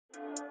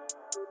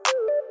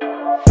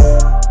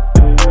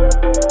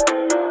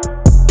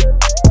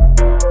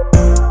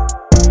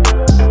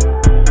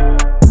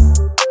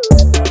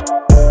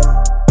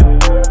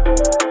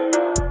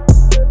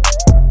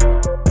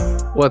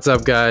What's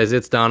up, guys?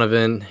 It's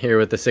Donovan here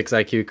with the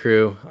 6IQ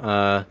crew.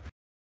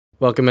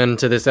 Welcome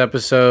into this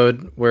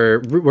episode. We're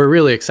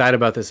really excited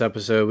about this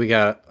episode. We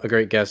got a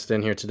great guest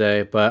in here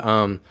today,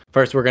 but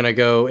first we're gonna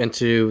go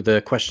into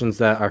the questions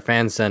that our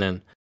fans sent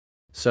in.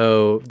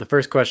 So the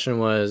first question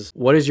was,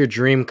 "What is your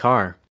dream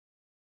car?"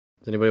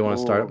 Does anybody want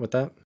to start with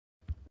that?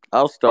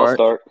 I'll I'll start.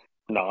 start.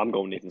 No, I'm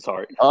going Nathan.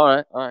 Sorry. All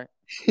right. I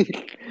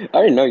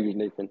already know you,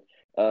 Nathan.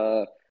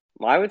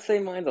 I would say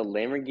mine's a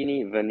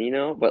Lamborghini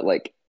Veneno, but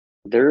like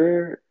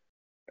they're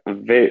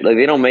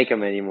they don't make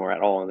them anymore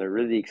at all, and they're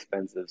really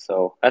expensive.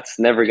 So that's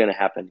never gonna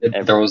happen.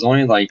 Ever. There was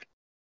only like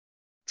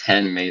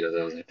 10 made of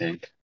those, I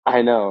think.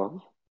 I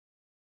know.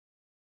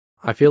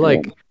 I feel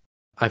like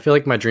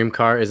my dream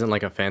car isn't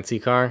like a fancy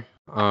car.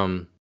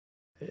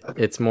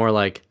 It's more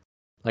like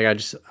I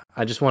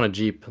just want a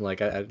Jeep.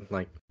 Like I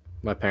like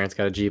my parents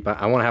got a Jeep.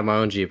 I want to have my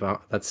own Jeep. I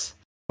want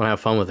to have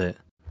fun with it.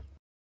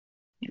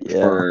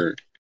 Yeah.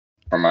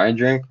 For my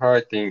dream car,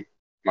 I think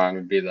mine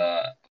would be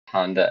the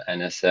Honda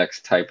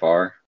NSX Type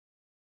R.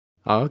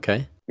 Oh,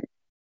 okay.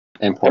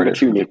 Imported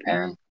from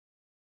Japan.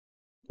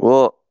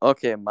 Well,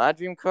 okay, my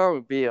dream car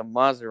would be a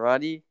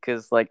Maserati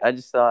because, like, I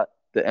just thought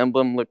the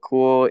emblem looked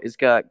cool. It's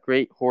got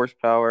great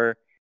horsepower,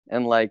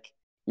 and like,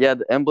 yeah,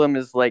 the emblem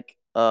is like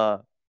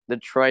the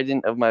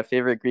trident of my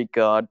favorite Greek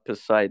god,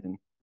 Poseidon.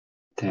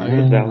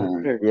 Damn.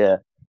 Yeah.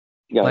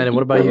 Landon,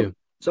 what about you?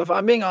 So if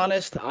I'm being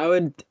honest,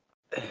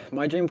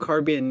 my dream car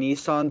would be a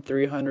Nissan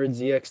 300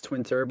 ZX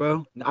twin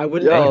turbo. I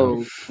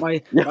wouldn't.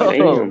 My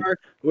dream car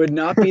would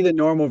not be the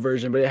normal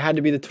version, but it had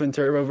to be the twin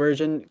turbo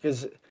version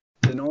because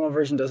the normal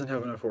version doesn't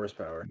have enough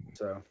horsepower.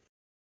 So.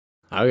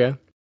 Okay.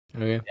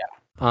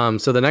 Yeah.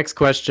 So the next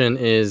question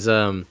is,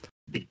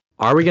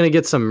 are we gonna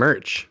get some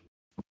merch?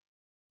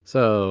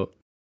 So.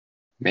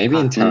 Maybe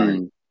in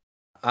time.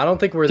 I don't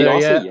think we're there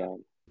yet.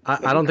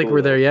 I don't think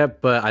we're there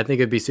yet, but I think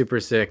it'd be super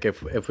sick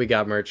if we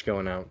got merch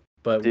going out.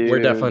 But we're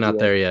definitely not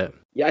there yet.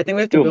 Yeah, I think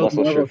we have to build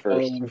more of a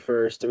following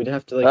first. We'd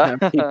have to have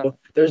people.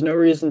 There's no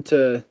reason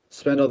to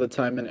spend all the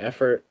time and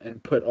effort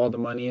and put all the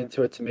money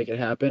into it to make it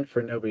happen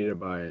for nobody to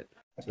buy it.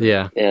 So.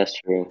 Yeah, that's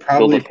true.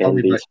 Probably by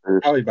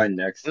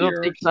next year.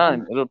 It'll take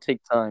time. It'll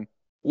take time.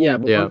 Yeah,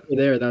 but once we're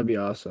there, that'd be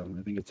awesome.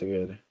 I think it's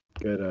a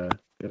good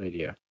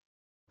idea.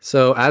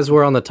 So as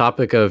we're on the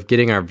topic of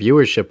getting our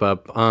viewership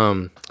up,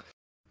 I'm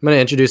going to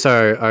introduce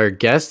our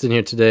guest in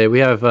here today. We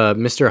have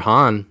Mr.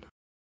 Han.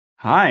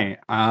 Hi,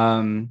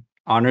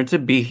 honored to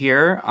be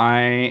here.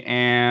 I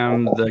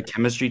am the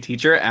chemistry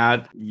teacher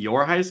at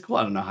your high school.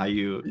 I don't know how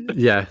you.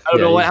 Yeah. I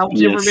don't know how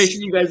much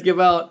information you guys give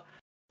out.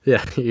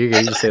 Yeah, you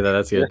just say that.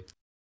 That's good.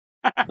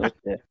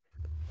 Okay.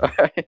 All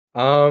right.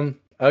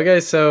 Okay.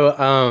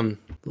 So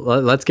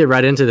let's get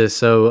right into this.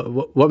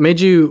 So what made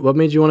you want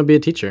to be a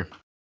teacher?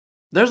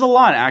 There's a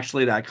lot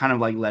actually that kind of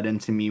like led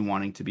into me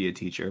wanting to be a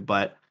teacher,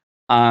 but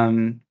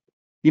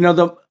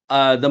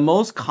the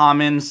most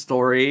common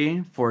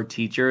story for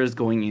teachers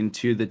going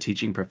into the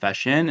teaching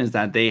profession is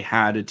that they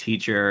had a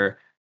teacher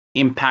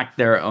impact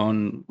their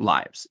own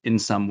lives in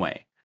some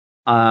way.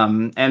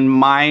 And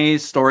my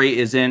story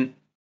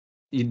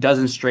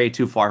doesn't stray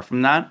too far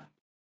from that.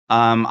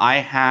 I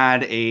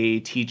had a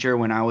teacher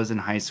when I was in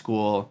high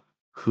school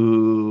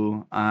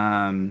who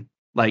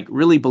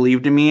really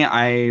believed in me.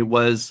 I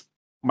was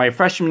my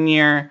freshman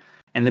year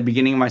and the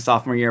beginning of my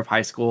sophomore year of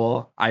high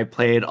school. I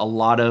played a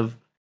lot of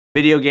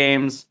video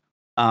games.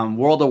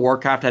 World of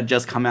Warcraft had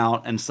just come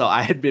out, and so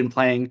I had been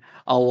playing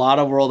a lot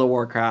of World of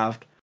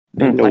Warcraft,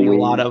 been playing a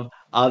lot of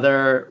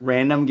other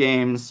random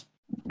games,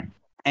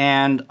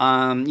 and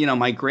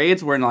my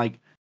grades were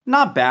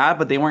not bad,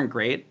 but they weren't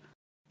great.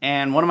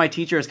 And one of my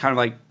teachers kind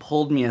of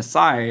pulled me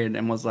aside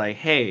and was like,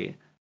 "Hey,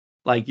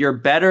 you're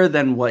better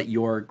than what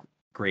your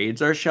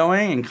grades are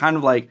showing," and kind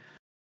of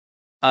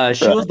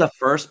she was the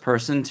first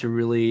person to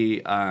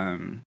really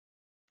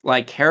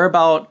care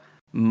about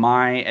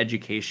my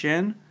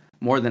education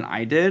more than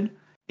I did,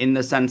 in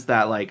the sense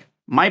that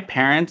my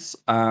parents,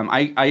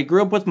 I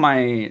grew up with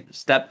my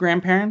step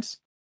grandparents,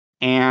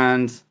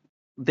 and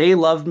they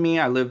loved me.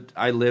 I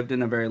lived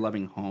in a very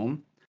loving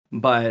home,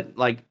 but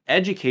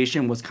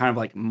education was kind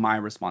of my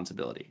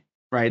responsibility,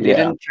 right? They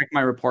didn't check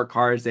my report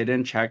cards. They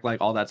didn't check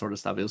all that sort of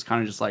stuff. It was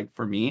kind of just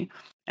for me.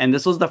 And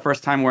this was the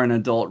first time where an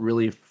adult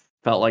really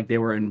felt like they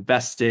were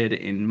invested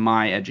in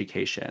my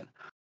education.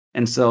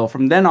 And so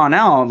from then on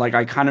out,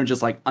 I kind of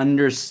just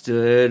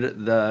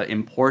understood the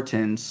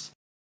importance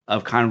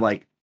of kind of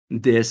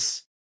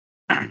this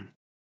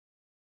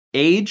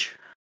age,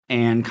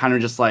 and kind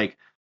of just the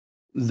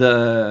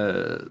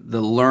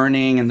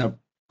learning and the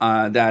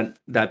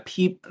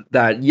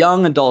that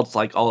young adults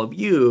like all of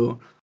you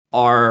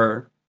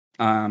are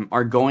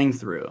going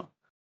through.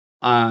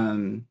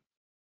 And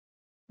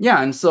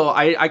so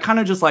I kind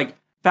of just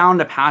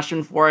found a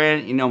passion for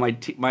it.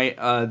 My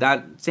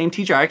that same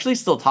teacher, I actually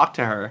still talk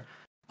to her.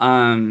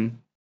 And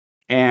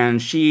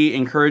and she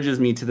encourages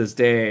me to this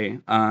day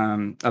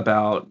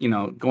about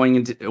going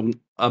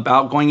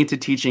into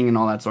teaching and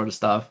all that sort of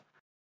stuff.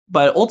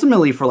 But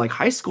ultimately, for like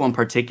high school in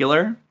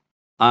particular,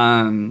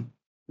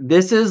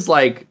 this is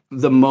like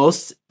the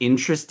most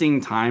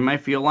interesting time, I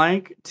feel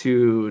like,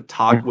 to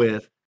talk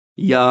with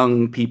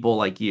young people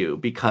like you,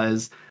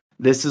 because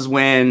this is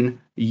when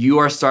you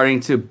are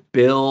starting to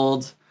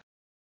build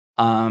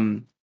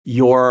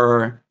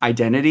your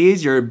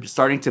identities. You're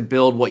starting to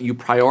build what you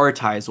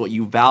prioritize, what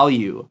you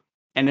value.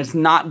 And it's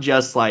not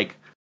just like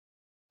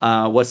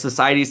what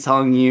society's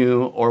telling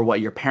you or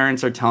what your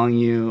parents are telling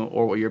you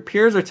or what your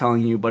peers are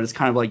telling you, but it's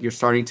kind of like you're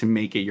starting to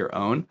make it your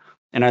own.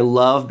 And I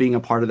love being a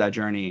part of that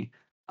journey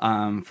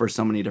for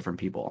so many different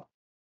people.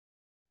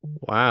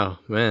 Wow,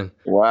 man.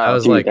 Wow, that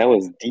was Dude, like that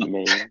was deep,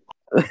 man.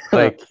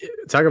 like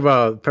talk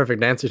about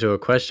perfect answer to a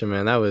question,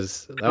 man. That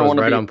was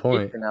right on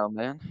point. Now,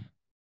 man.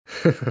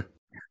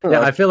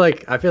 Yeah, I feel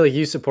like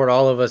you support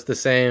all of us the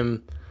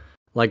same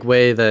like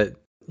way that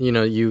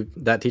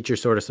that teacher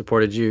sort of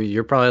supported you.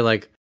 You're probably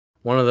like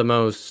one of the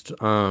most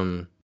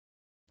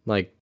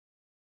like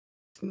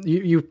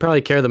you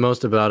probably care the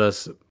most about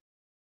us,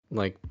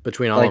 like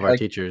between all of our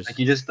teachers. Like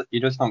you just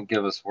don't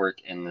give us work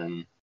and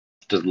then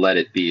just let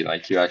it be.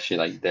 Like you actually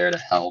like there to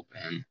help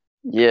and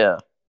yeah.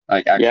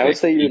 like actually. Yeah, I would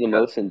say you're the speak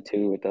up. most in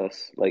tune with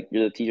us. Like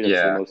you're the teacher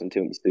that's the most in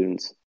tune with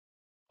students.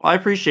 Well, I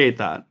appreciate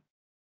that.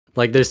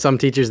 Like there's some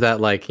teachers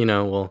that like,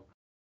 will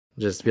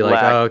just be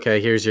like, oh,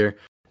 okay, here's your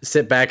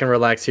sit back and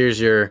relax,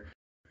 here's your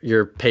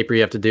paper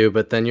you have to do,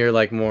 but then you're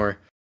like more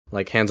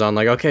like hands-on,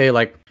 like, okay,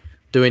 like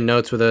doing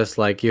notes with us,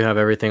 like you have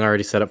everything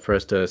already set up for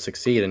us to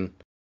succeed. And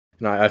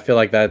I feel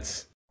like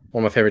that's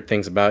one of my favorite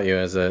things about you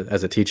as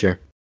a teacher.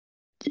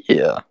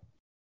 Yeah.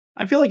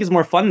 I feel like it's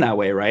more fun that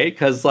way, right?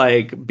 Because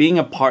like being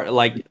a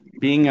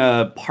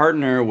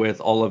partner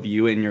with all of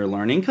you in your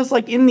learning, because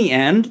like in the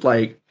end,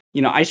 like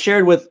I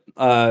shared with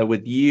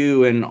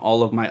you and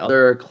all of my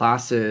other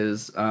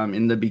classes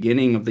in the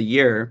beginning of the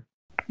year.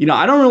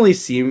 I don't really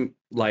see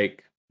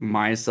like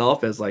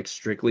myself as like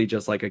strictly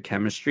just like a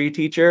chemistry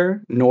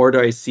teacher, nor do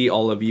I see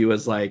all of you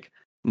as like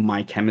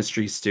my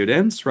chemistry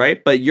students,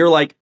 right? But you're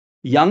like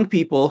young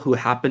people who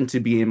happen to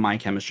be in my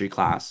chemistry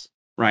class,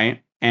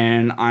 right?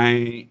 And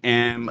I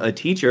am a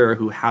teacher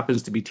who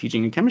happens to be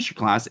teaching a chemistry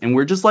class, and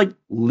we're just like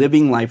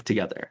living life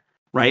together,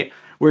 right?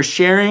 We're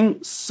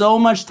sharing so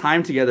much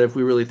time together if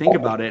we really think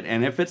about it.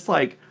 And if it's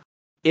like,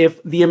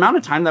 if the amount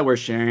of time that we're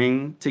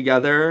sharing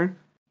together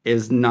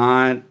is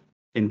not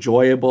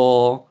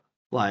enjoyable,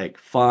 like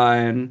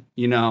fun,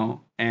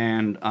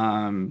 and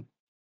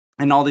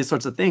all these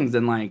sorts of things,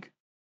 then like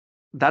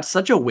that's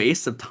such a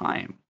waste of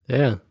time.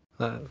 Yeah.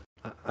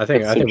 I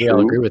think we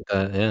all agree with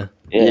that. Yeah.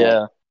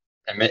 Yeah.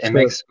 It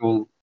makes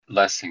school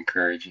less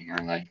encouraging or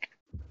like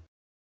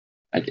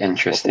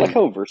interesting. Like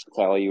how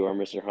versatile you are,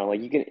 Mr. Han.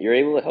 Like you're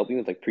able to help me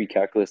with like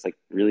pre-calculus, like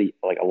really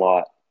like a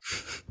lot.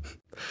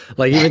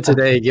 Like even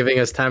today, giving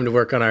us time to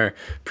work on our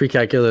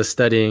pre-calculus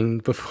studying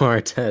before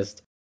our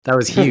test. That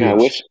was huge.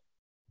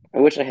 I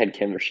wish I had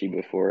chemistry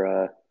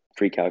before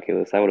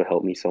pre-calculus. That would have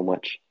helped me so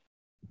much.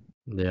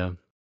 Yeah.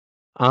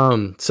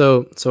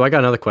 So I got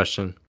another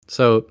question.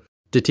 So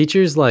do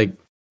teachers like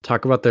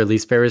talk about their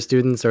least favorite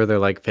students or their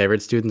like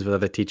favorite students with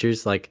other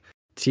teachers? Like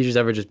teachers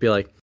ever just be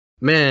like,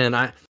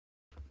 man,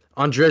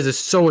 Andres is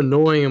so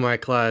annoying in my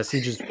class. He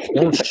just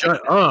won't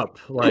shut up.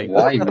 Like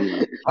why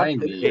me? Why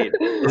me?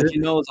 Did you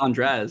know it's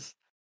Andres?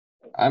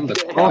 I'm the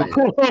quiet.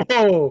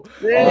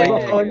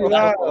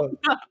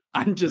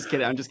 I'm just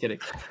kidding.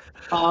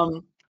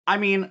 I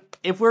mean,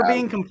 if we're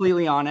being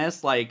completely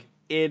honest, like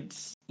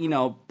it's,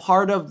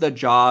 part of the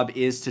job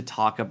is to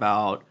talk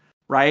about,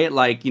 right?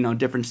 Like,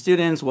 different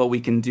students, what we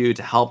can do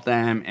to help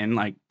them and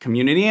like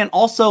community. And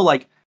also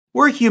like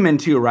we're human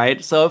too,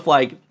 right? So if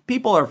like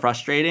people are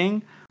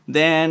frustrating,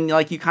 then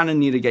like you kind of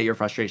need to get your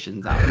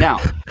frustrations out. Now,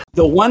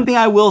 the one thing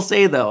I will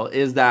say though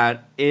is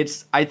that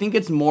I think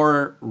it's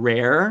more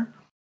rare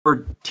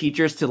for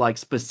teachers to like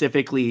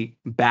specifically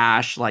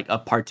bash like a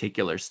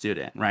particular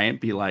student, right?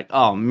 Be like,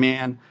 oh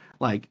man,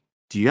 like,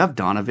 do you have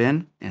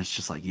Donovan? And it's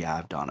just like, yeah, I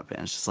have Donovan.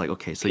 It's just like,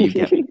 okay, so you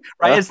get me,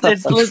 right? It's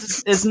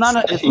none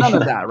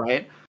of that,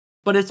 right?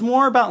 But it's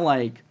more about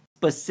like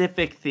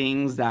specific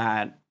things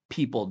that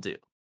people do,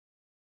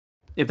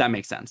 if that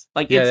makes sense.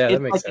 Like it's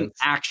like an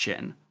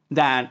action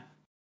that,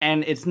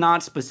 and it's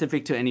not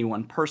specific to any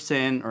one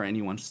person or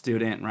any one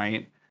student,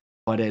 right?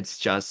 But it's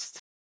just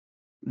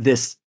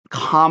this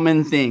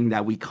common thing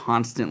that we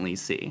constantly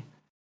see.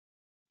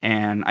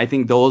 And I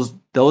think those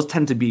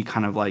tend to be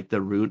kind of like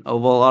the root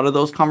of a lot of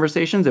those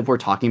conversations if we're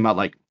talking about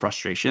like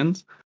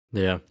frustrations.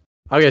 Yeah.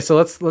 Okay, so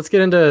let's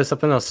get into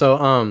something else.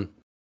 So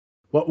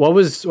what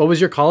was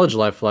your college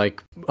life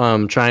like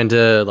trying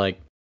to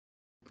like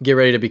get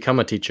ready to become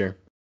a teacher?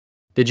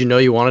 Did you know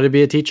you wanted to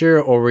be a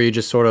teacher, or were you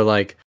just sort of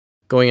like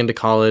going into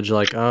college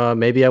like,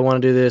 maybe I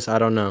want to do this, I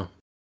don't know?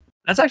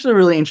 That's actually a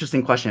really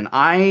interesting question.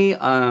 I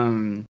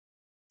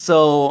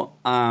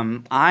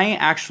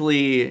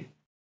actually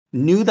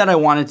knew that I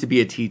wanted to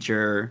be a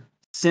teacher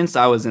since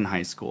I was in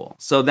high school.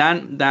 So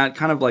that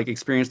kind of like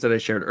experience that I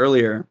shared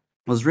earlier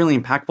was really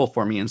impactful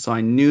for me. And so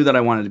I knew that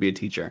I wanted to be a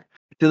teacher,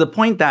 to the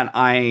point that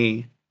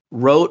I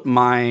wrote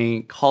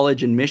my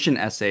college admission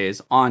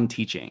essays on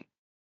teaching.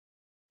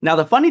 Now,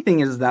 the funny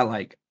thing is that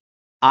like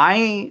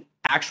I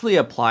actually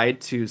applied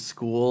to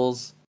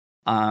schools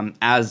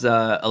as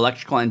an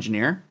electrical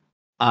engineer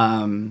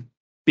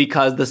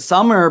because the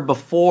summer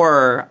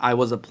before I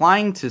was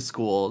applying to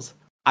schools,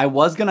 I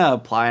was gonna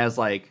apply as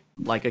like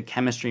a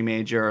chemistry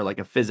major or like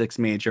a physics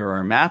major or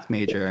a math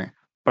major.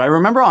 But I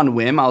remember on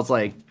whim, I was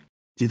like,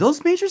 do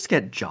those majors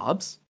get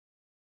jobs?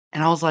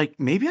 And I was like,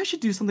 maybe I should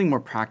do something more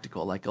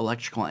practical, like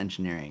electrical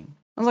engineering.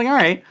 I was like, all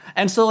right.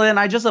 And so then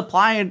I just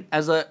applied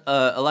as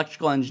a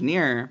electrical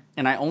engineer,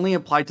 and I only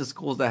applied to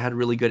schools that had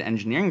really good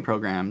engineering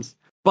programs.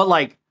 But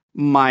like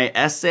my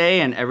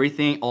essay and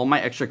everything, all my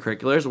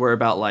extracurriculars were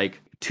about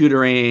like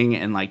tutoring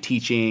and like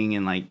teaching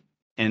and like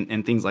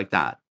and things like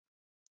that.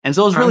 And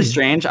so it was really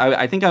strange.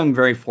 I think I'm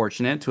very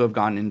fortunate to have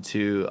gotten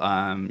into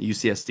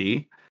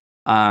UCSD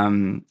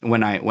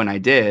when I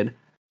did.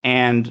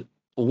 And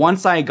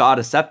once I got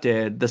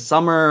accepted, the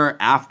summer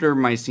after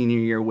my senior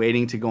year,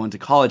 waiting to go into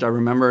college, I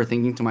remember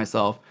thinking to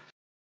myself,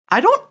 I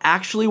don't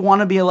actually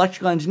want to be an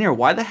electrical engineer.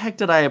 Why the heck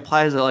did I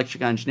apply as an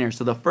electrical engineer?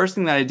 So the first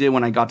thing that I did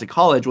when I got to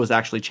college was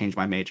actually change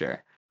my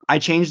major. I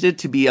changed it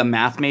to be a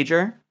math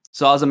major.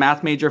 So I was a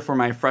math major for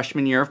my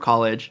freshman year of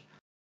college.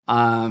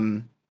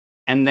 And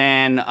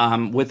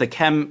then with a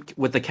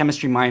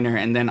chemistry minor,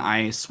 and then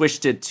I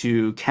switched it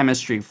to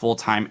chemistry full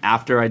time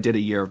after I did a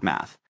year of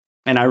math.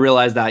 And I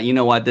realized that, you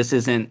know what, this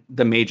isn't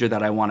the major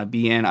that I want to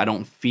be in. I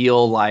don't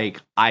feel like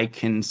I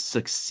can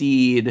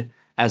succeed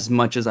as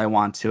much as I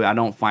want to. I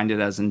don't find it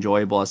as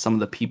enjoyable as some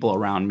of the people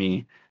around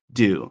me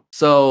do.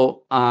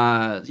 So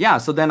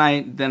so then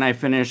I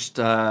finished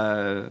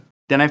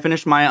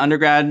my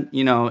undergrad,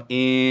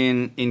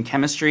 in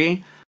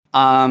chemistry.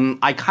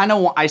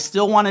 I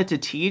still wanted to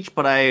teach,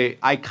 but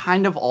I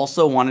kind of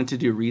also wanted to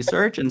do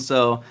research. And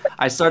so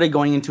I started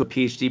going into a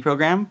PhD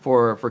program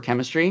for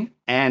chemistry.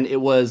 And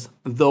it was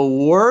the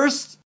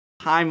worst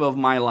time of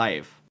my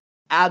life.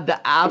 At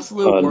the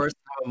absolute worst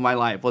time of my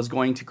life was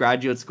going to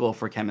graduate school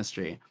for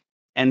chemistry.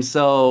 And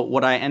so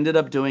what I ended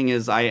up doing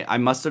is I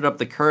mustered up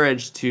the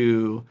courage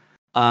to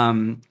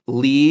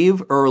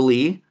leave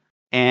early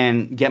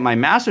and get my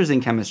master's in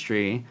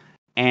chemistry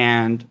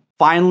and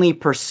finally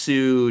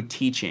pursue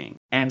teaching.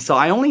 And so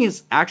I only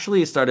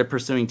actually started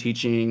pursuing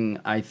teaching,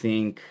 I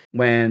think,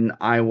 when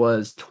I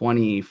was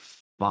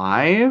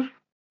 25.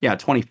 Yeah,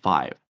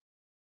 25.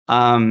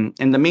 And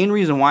the main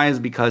reason why is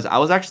because I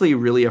was actually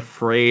really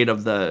afraid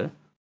of the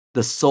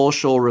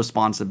social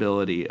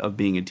responsibility of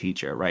being a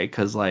teacher, right?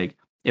 Because like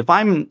if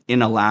I'm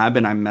in a lab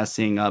and I'm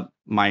messing up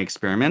my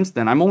experiments,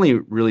 then I'm only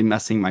really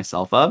messing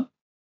myself up.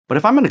 But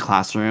if I'm in a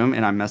classroom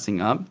and I'm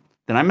messing up,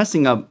 then I'm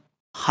messing up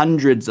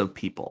hundreds of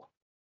people,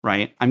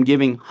 right? I'm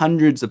giving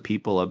hundreds of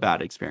people a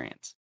bad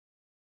experience.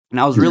 And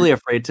I was really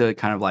afraid to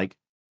kind of like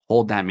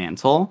hold that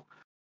mantle.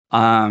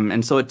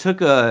 And so it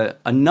took a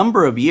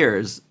number of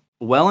years,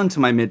 well into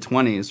my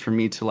mid-20s, for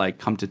me to like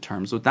come to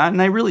terms with that.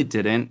 And I really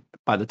didn't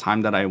by the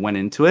time that I went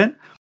into it.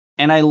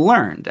 And I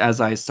learned as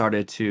I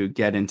started to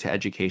get into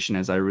education,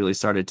 as I really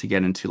started to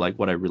get into like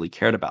what I really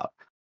cared about.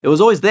 It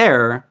was always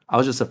there. I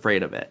was just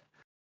afraid of it.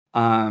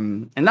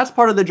 And that's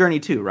part of the journey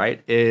too,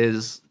 right?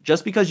 Is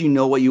just because you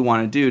know what you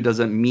want to do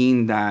doesn't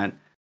mean that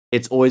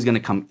it's always going to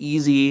come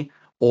easy,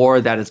 or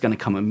that it's going to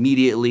come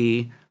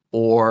immediately,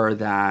 or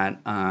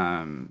that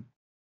that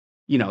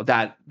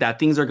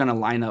things are going to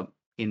line up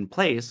in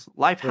place.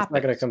 Life happens. It's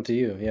not going to come to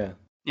you.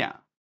 Yeah,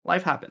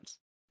 life happens.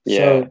 Yeah,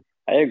 So,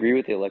 I agree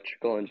with the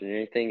electrical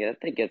engineering thing. I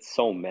think it's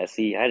so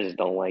messy. I just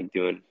don't like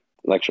doing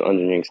electrical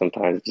engineering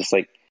sometimes. Just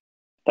like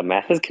the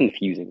math is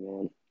confusing,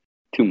 man.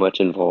 Too much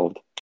involved.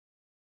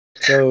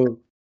 So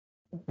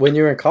when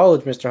you were in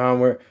college, Mr. Hahn,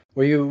 were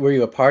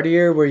you a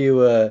partier? Were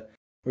you a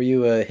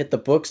hit the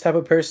books type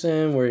of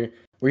person? Were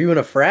you in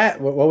a frat?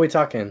 What are we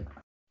talking?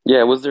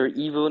 Yeah, was there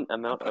even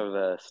amount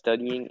of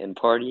studying and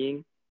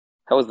partying?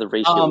 How was the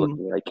ratio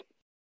looking like?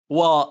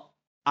 Well,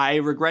 I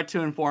regret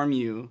to inform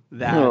you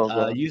that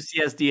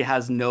UCSD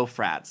has no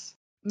frats.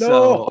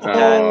 No.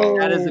 So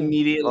that is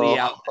immediately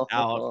out.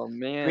 Oh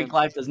man, Greek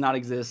life does not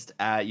exist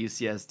at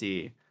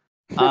UCSD.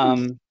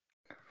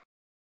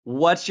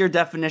 What's your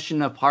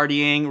definition of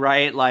partying,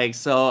 right? Like,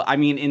 so I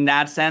mean, in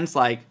that sense,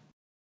 like,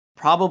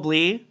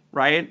 probably,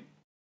 right?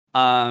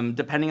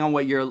 Depending on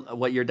what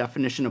your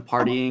definition of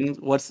partying.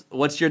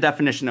 What's your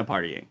definition of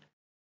partying?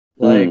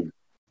 Like,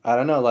 I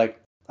don't know, like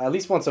at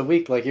least once a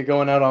week, like you're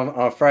going out on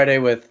a Friday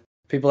with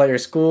people at your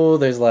school.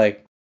 There's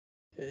like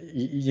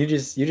you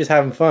just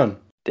having fun,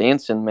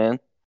 dancing, man.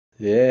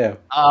 Yeah.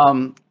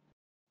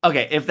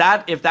 Okay, if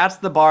that's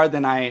the bar,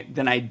 then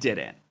I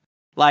didn't.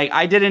 Like,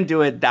 I didn't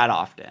do it that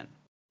often,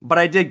 but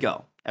I did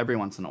go every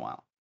once in a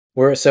while.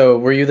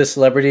 Were you the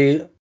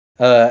celebrity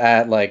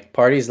at like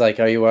parties like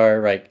how you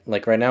are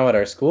like right now at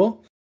our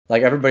school?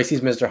 Like everybody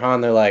sees Mr.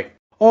 Hahn, they're like,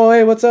 "Oh,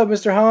 hey, what's up,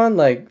 Mr. Hahn?"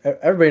 Like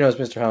everybody knows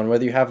Mr. Hahn,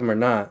 whether you have him or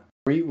not.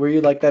 Were you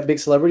like that big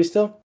celebrity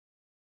still?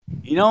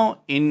 You know,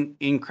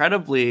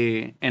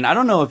 incredibly, and I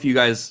don't know if you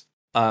guys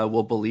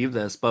will believe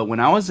this, but when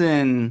I was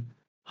in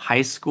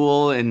high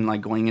school and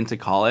like going into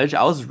college,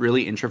 I was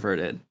really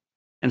introverted.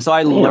 And so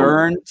I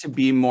learned to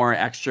be more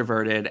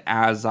extroverted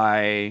as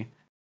I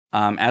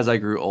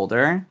grew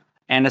older.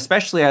 And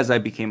especially as I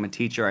became a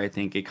teacher, I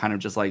think it kind of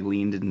just like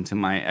leaned into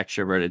my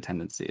extroverted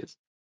tendencies.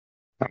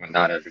 I would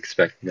not have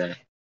expected that.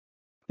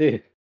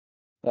 Dude,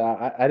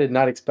 I did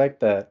not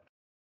expect that.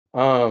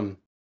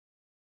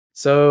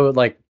 So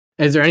like,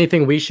 is there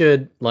anything we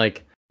should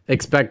like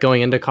expect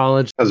going into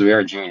college? Because we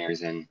are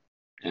juniors and,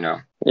 you know,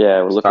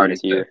 Yeah, we're looking starting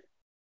this year.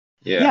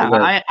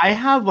 Yeah, I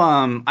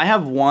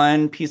have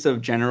one piece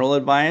of general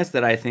advice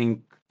that I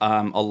think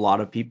a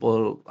lot of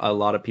people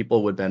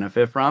would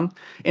benefit from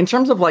in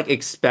terms of like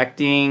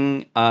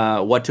expecting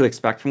what to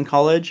expect from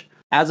college.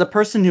 As a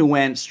person who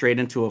went straight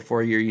into a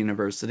 4-year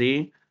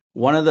university,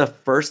 one of the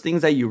first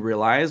things that you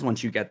realize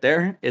once you get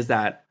there is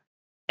that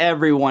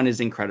everyone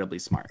is incredibly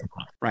smart,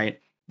 right?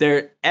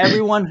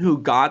 Everyone who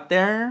got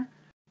there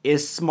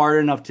is smart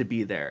enough to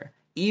be there.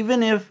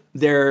 Even if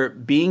they're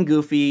being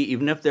goofy,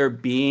 even if they're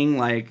being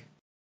like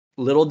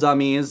little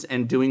dummies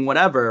and doing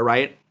whatever,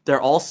 right? They're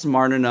all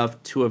smart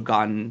enough to have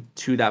gotten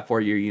to that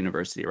 4-year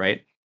university,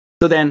 right?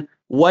 So then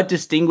what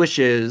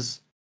distinguishes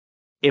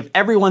if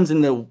everyone's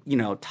in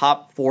the,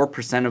 top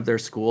 4% of their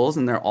schools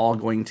and they're all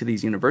going to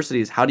these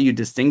universities, how do you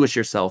distinguish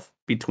yourself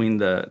between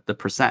the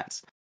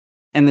percents?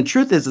 And the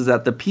truth is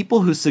that the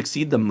people who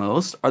succeed the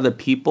most are the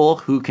people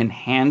who can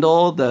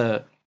handle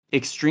the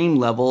extreme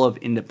level of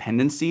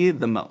independency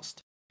the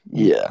most.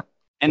 Yeah.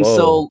 And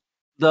so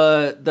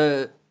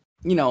the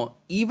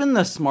even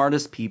the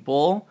smartest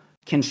people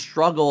can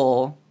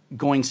struggle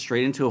going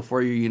straight into a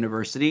 4-year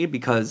university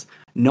because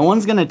no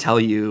one's going to tell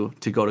you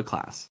to go to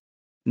class.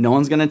 No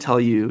one's going to tell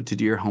you to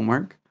do your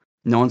homework.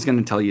 No one's going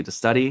to tell you to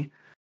study.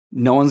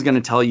 No one's going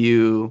to tell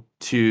you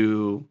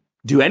to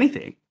do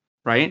anything,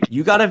 right?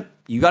 You got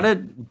to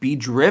be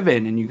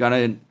driven and you got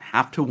to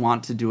have to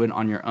want to do it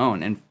on your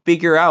own and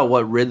figure out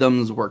what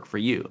rhythms work for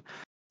you.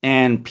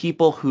 And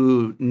people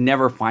who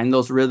never find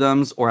those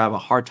rhythms or have a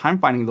hard time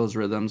finding those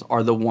rhythms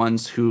are the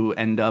ones who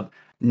end up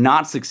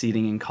not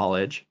succeeding in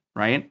college,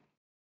 right?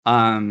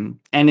 And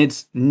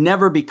it's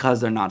never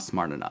because they're not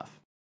smart enough,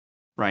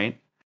 right?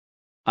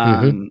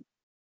 And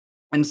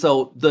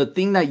so the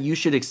thing that you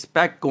should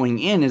expect going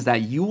in is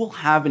that you will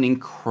have an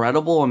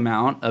incredible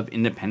amount of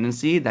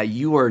independency that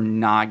you are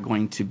not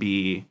going to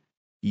be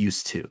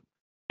used to.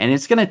 And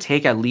it's going to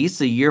take at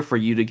least a year for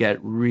you to get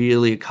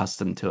really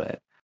accustomed to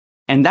it.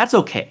 And that's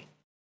okay,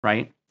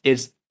 right?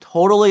 It's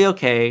totally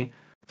okay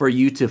for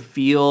you to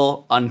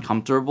feel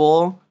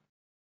uncomfortable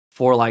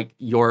for like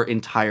your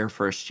entire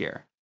first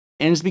year.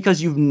 And it's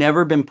because you've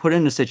never been put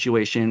in a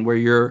situation where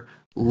you're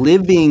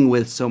living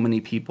with so many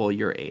people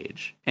your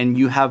age and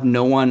you have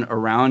no one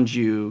around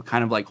you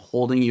kind of like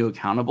holding you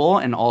accountable,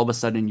 and all of a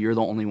sudden you're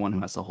the only one who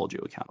has to hold you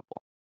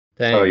accountable.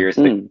 Dang. So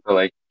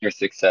your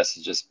success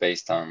is just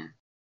based on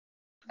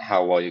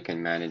how well you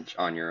can manage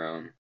on your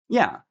own.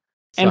 Yeah.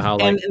 So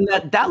and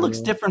that looks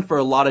different for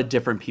a lot of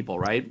different people,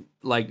 right?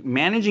 Like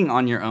managing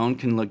on your own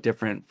can look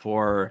different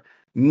for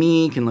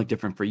me, can look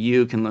different for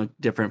you, can look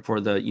different for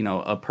the,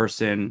 a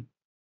person,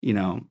 2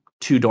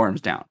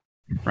 dorms down,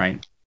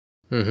 right?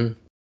 Mm-hmm.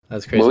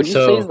 That's crazy. What would you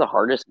say is the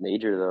hardest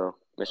major, though,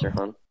 Mr.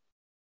 Hun?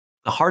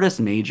 The hardest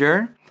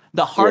major?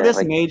 The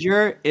hardest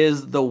major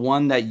is the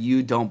one that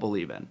you don't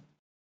believe in.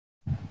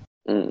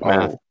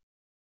 Math.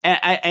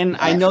 And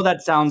I know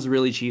that sounds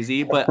really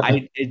cheesy, but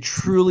I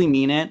truly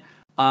mean it.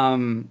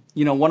 One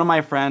of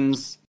my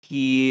friends,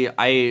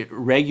 I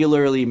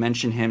regularly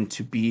mention him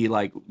to be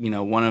like,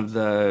 one of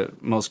the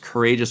most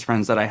courageous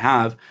friends that I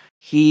have.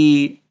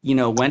 He,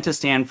 went to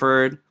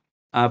Stanford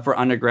for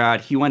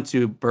undergrad. He went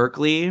to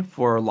Berkeley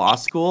for law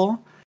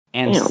school,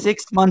 and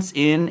 6 months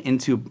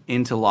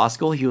into law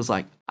school, he was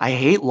like, I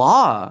hate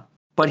law,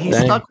 but he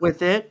stuck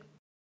with it.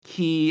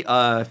 He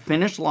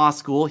finished law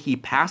school. He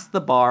passed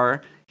the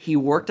bar. He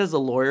worked as a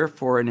lawyer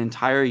for an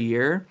entire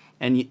year,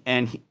 and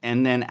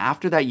then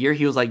after that year,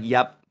 he was like,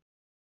 "Yep,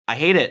 I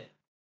hate it.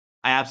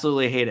 I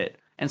absolutely hate it."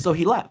 And so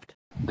he left.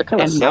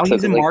 And now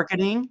he's in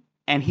marketing,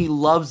 and he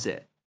loves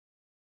it.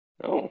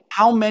 Oh,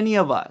 how many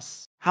of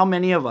us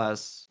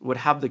would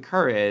have the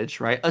courage,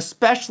 right?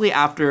 Especially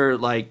after,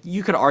 like,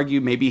 you could argue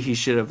maybe he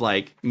should have,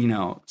 like,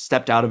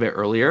 stepped out of it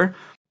earlier.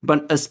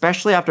 But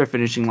especially after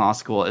finishing law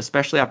school,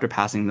 especially after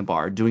passing the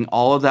bar, doing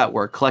all of that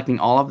work, collecting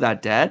all of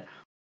that debt,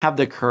 have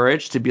the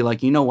courage to be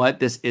like, you know what,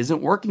 this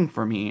isn't working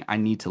for me. I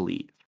need to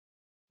leave.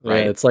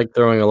 Right. Yeah, it's like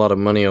throwing a lot of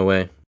money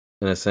away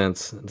in a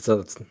sense. So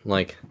it's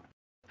like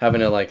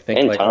having to like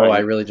think like, oh, I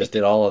really just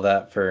did all of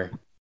that for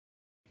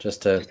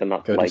just to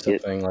not go like do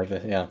something like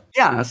that. Yeah.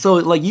 Yeah. So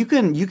like you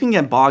can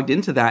get bogged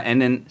into that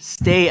and then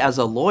stay as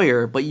a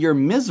lawyer, but you're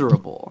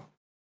miserable.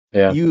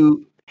 Yeah.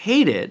 You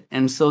hate it.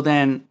 And so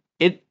then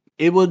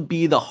it would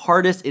be the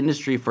hardest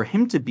industry for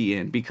him to be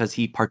in because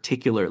he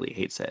particularly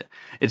hates it.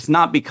 It's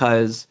not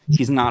because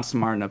he's not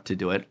smart enough to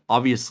do it.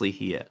 Obviously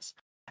he is.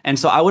 And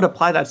so I would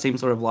apply that same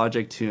sort of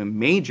logic to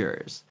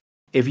majors.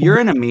 If you're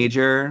in a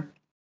major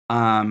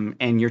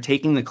and you're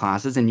taking the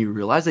classes and you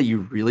realize that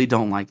you really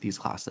don't like these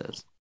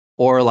classes,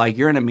 or like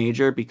you're in a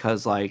major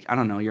because like I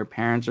don't know, your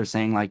parents are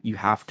saying like you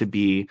have to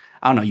be,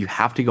 I don't know, you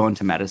have to go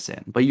into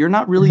medicine, but you're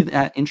not really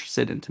that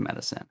interested into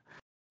medicine,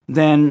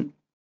 then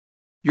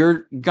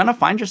you're gonna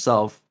find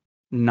yourself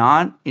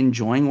not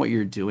enjoying what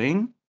you're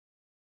doing,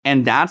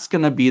 and that's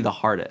gonna be the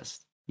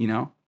hardest, you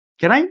know.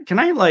 Can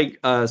I like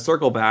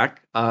circle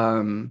back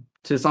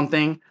to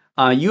something?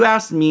 You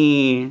asked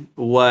me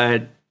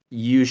what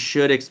you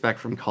should expect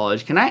from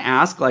college. Can I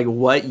ask like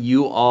what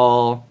you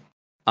all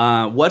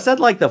what's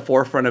at like the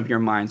forefront of your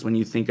minds when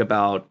you think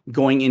about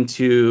going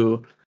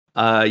into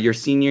your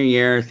senior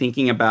year,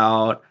 thinking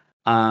about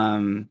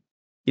applying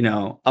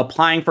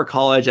for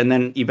college and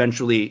then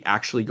eventually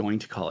actually going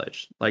to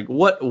college? Like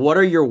what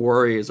are your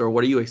worries or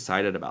what are you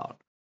excited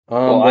about?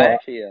 Well, I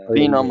actually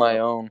being on my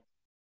own.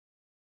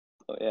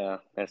 Oh, yeah,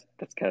 that's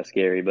kind of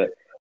scary, but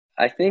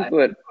I think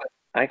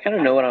I kind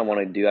of know what I want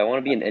to do. I want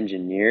to be an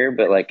engineer,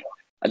 but like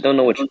I don't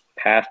know which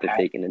path to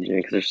take in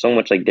engineering because there's so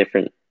much like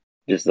different,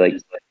 just like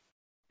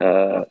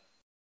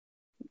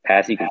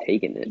paths you can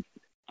take in it.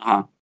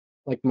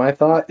 Like my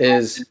thought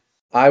is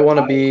I want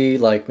to be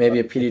like maybe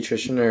a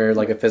pediatrician or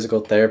like a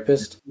physical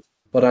therapist,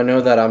 but I know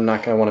that I'm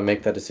not going to want to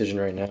make that decision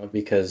right now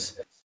because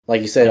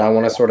like you said, I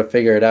want to sort of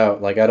figure it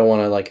out. Like I don't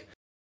want to like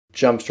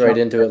jump straight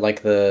into it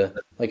like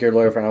your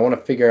lawyer friend. I want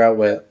to figure out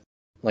what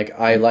like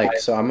I like.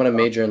 So I'm going to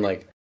major in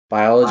like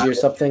biology or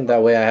something.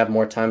 That way I have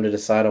more time to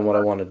decide on what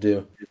I want to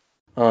do.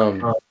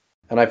 And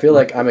I feel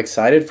like I'm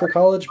excited for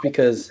college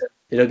because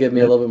it'll give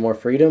me a little bit more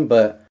freedom,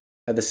 but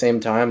at the same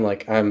time,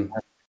 like I'm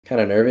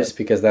kind of nervous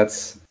because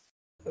that's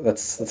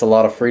a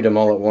lot of freedom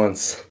all at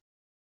once.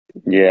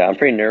 Yeah, I'm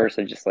pretty nervous.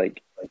 I just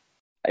like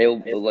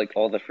like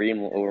all the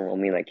freedom will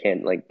overwhelm me, and I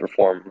can't like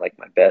perform like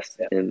my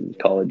best in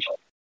college.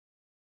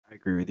 I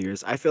agree with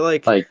yours. I feel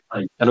like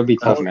it'll be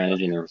tough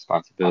managing the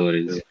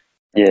responsibilities.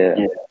 Yeah.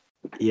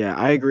 Yeah,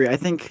 I agree. I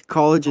think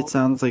college, it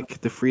sounds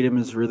like the freedom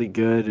is really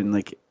good and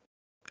like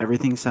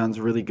everything sounds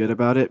really good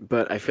about it.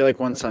 But I feel like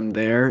once I'm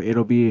there,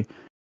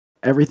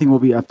 everything will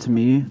be up to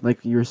me.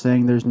 Like you were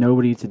saying, there's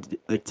nobody to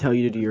like tell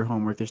you to do your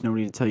homework. There's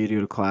nobody to tell you to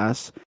go to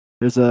class.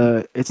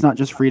 It's not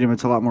just freedom;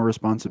 it's a lot more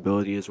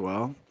responsibility as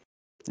well,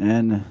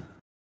 and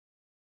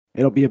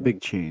it'll be a big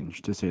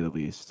change to say the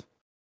least.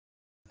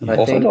 I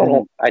Also,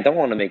 think I don't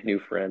want to make new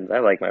friends. I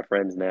like my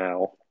friends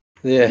now.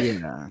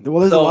 Yeah. Well,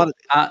 there's a lot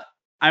of.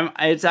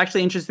 It's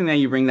actually interesting that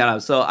you bring that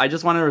up. So I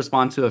just want to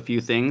respond to a few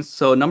things.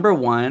 So number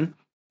one,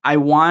 I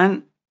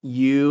want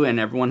you and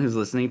everyone who's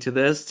listening to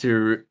this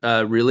to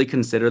really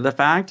consider the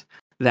fact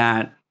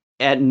that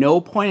at no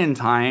point in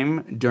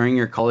time during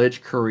your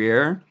college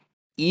career,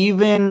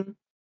 even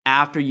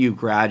after you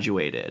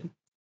graduated,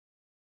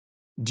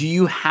 do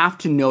you have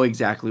to know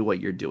exactly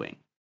what you're doing,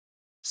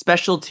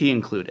 specialty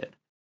included.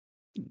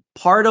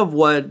 Part of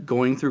what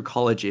going through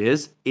college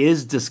is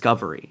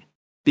discovery.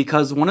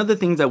 Because one of the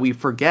things that we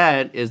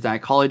forget is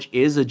that college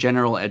is a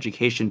general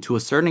education to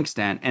a certain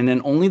extent, and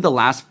then only the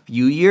last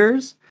few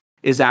years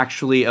is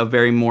actually a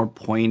very more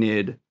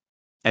pointed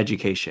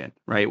education,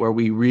 right? Where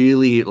we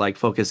really like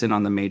focus in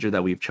on the major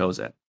that we've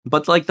chosen.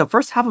 But like the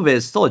first half of it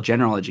is still a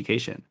general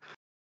education.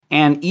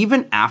 And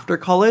even after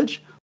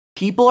college,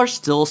 people are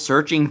still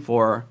searching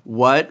for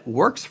what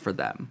works for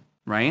them,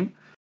 right?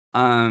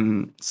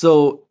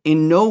 So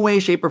in no way,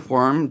 shape, or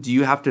form do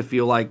you have to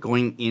feel like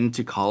going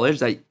into college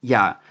that,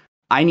 yeah,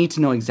 I need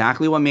to know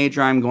exactly what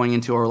major I'm going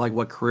into or like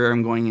what career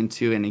I'm going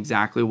into and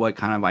exactly what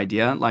kind of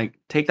idea. Like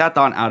take that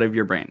thought out of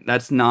your brain.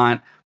 That's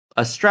not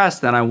a stress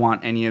that I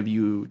want any of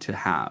you to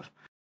have.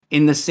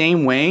 In the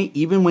same way,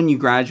 even when you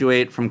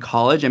graduate from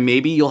college, and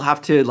maybe you'll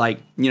have to like,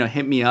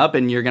 hit me up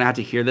and you're going to have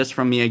to hear this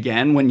from me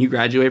again when you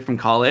graduate from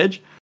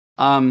college.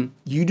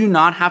 You do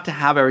not have to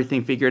have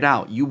everything figured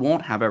out. You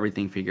won't have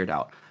everything figured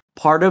out.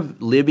 Part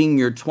of living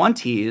your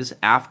 20s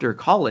after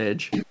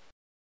college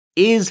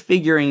is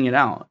figuring it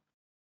out.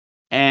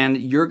 And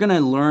you're going to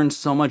learn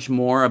so much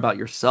more about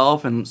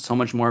yourself and so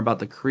much more about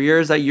the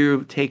careers that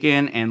you've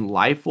taken, and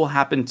life will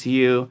happen to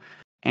you.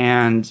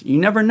 And you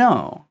never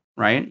know,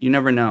 right? You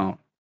never know.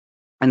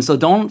 And so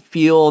don't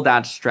feel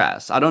that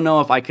stress. I don't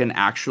know if I can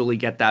actually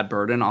get that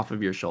burden off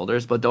of your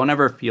shoulders, but don't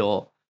ever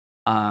feel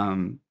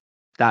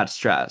that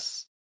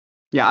stress.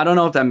 Yeah, I don't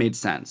know if that made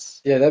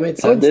sense. Yeah, that made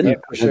sense. Yeah,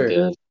 for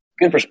sure.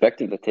 Good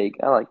perspective to take.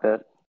 I like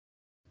that.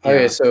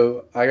 Okay,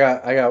 so I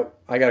got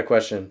a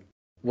question.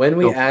 When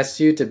we asked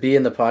you to be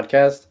in the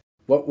podcast,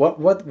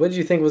 what did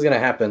you think was gonna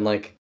happen?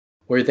 Like,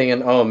 were you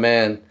thinking, oh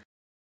man,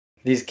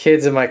 these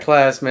kids in my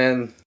class,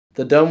 man,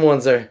 the dumb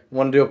ones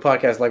want to do a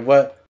podcast? Like,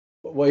 what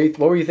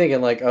were you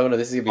thinking? Like, oh no,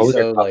 this is gonna be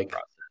so like.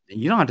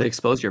 You don't have to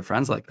expose your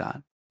friends like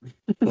that.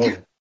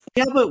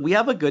 We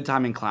have a good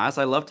time in class.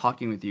 I love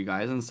talking with you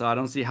guys, and so I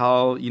don't see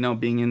how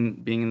being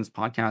in this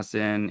podcast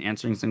and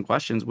answering some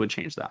questions would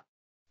change that.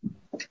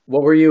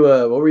 What were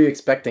you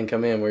expecting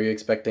come in? Were you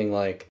expecting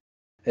like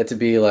it to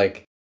be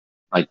like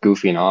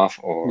goofing off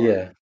or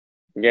like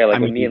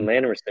when me and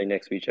Landon were sitting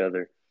next to each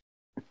other?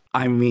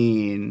 I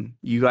mean,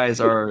 you guys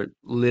are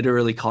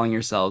literally calling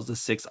yourselves the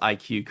 6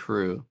 IQ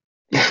crew.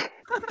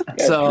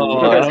 So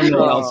I don't know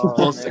what I was Oh,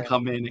 supposed to man.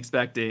 come in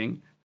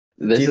expecting.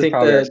 This you is think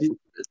probably that-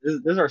 this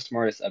is our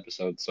smartest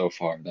episode so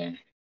far, then.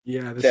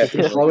 Yeah, this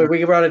Definitely. is Well,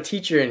 we brought a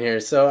teacher in here,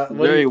 so what do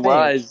Very you think?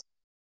 wise. Do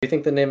you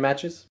think the name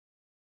matches?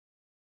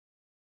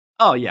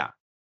 Oh yeah.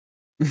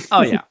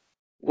 Oh yeah.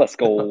 Let's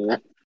go.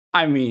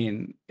 I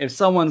mean, if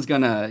someone's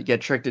gonna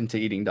get tricked into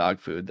eating dog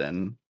food,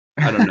 then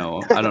I don't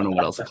know. I don't know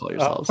what else to call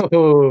yourselves.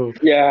 Oh,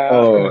 Yeah.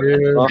 Oh,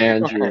 dude.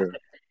 Andrew.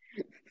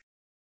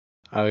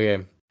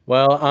 Okay.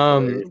 Well,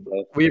 Hilarious,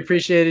 though. we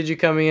appreciated you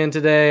coming in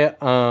today.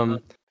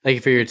 Thank you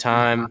for your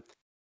time.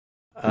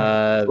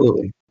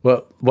 absolutely.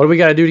 What do we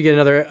got to do to get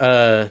another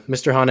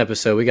Mr. Han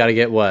episode? We got to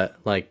get what,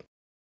 like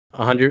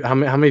 100? How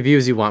many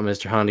views you want,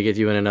 Mr. Han, to get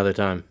you in another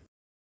time?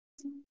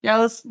 Yeah,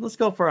 let's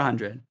go for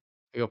 100.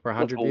 We go for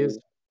 100 Let's views.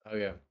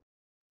 Okay,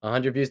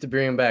 100 views to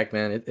bring him back,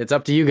 man. It's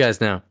up to you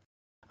guys now.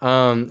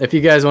 If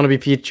you guys want to be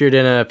featured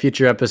in a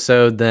future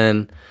episode,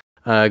 then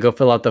go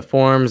fill out the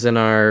forms in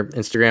our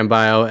Instagram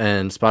bio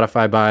and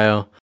Spotify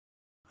bio.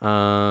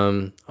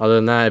 Other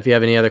than that, if you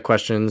have any other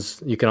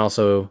questions, you can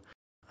also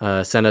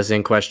send us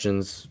in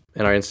questions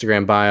in our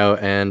Instagram bio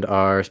and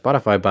our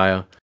Spotify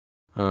bio.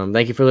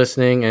 Thank you for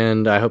listening,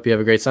 and I hope you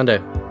have a great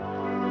Sunday.